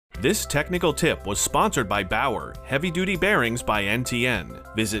This technical tip was sponsored by Bauer, Heavy Duty Bearings by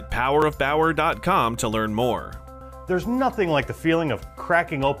NTN. Visit powerofbauer.com to learn more. There's nothing like the feeling of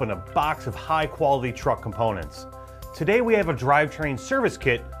cracking open a box of high-quality truck components. Today we have a drivetrain service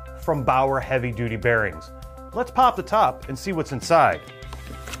kit from Bauer Heavy Duty Bearings. Let's pop the top and see what's inside.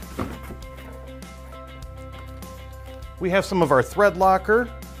 We have some of our threadlocker.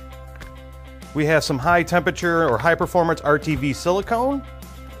 We have some high temperature or high performance RTV silicone.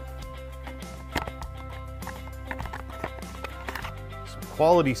 Some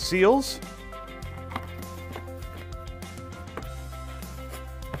quality seals.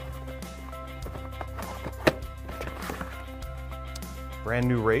 Brand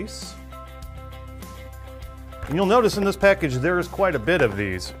new race. And you'll notice in this package there is quite a bit of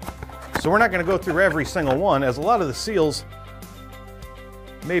these. So we're not going to go through every single one, as a lot of the seals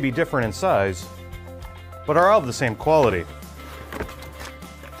may be different in size, but are all of the same quality.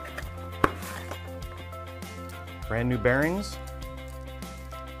 Brand new bearings.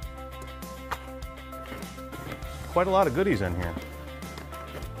 Quite a lot of goodies in here.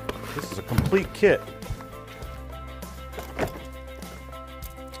 This is a complete kit.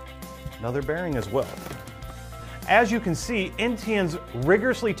 Another bearing as well. As you can see, NTN's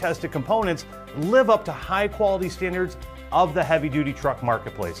rigorously tested components live up to high quality standards of the heavy duty truck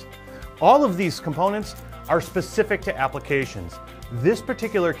marketplace. All of these components are specific to applications. This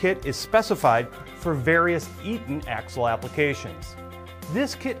particular kit is specified for various Eaton axle applications.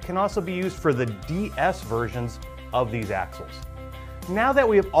 This kit can also be used for the DS versions of these axles. Now that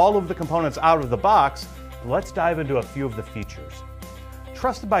we have all of the components out of the box, let's dive into a few of the features.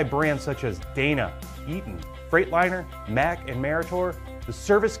 Trusted by brands such as Dana, Eaton, Freightliner, Mack and Meritor, the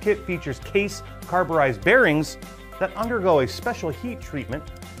service kit features case carburized bearings that undergo a special heat treatment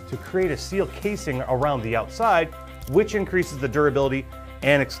to create a seal casing around the outside, which increases the durability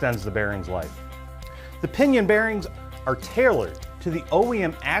and extends the bearing's life. The pinion bearings are tailored to the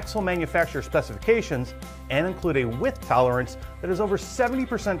OEM axle manufacturer specifications and include a width tolerance that is over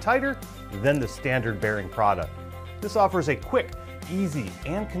 70% tighter than the standard bearing product. This offers a quick, easy,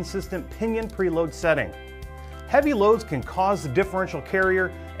 and consistent pinion preload setting. Heavy loads can cause the differential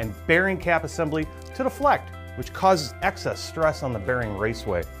carrier and bearing cap assembly to deflect, which causes excess stress on the bearing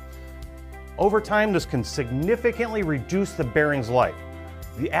raceway. Over time, this can significantly reduce the bearing's life.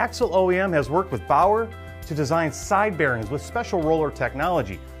 The axle OEM has worked with Bauer to design side bearings with special roller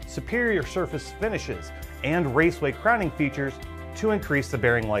technology, superior surface finishes, and raceway crowning features to increase the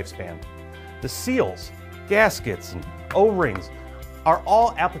bearing lifespan. The seals, gaskets, and O-rings are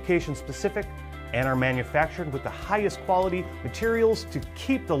all application specific and are manufactured with the highest quality materials to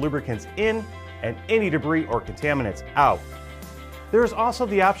keep the lubricants in and any debris or contaminants out. There is also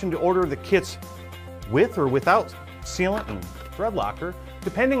the option to order the kits with or without sealant and threadlocker,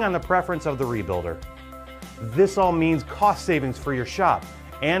 depending on the preference of the rebuilder. This all means cost savings for your shop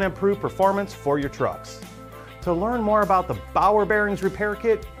and improved performance for your trucks. To learn more about the Bauer Bearings Repair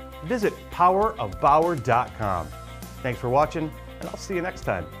Kit, visit powerofbauer.com. Thanks for watching, and I'll see you next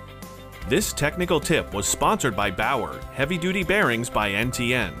time. This technical tip was sponsored by Bauer, Heavy Duty Bearings by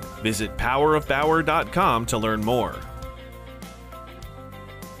NTN. Visit powerofbauer.com to learn more.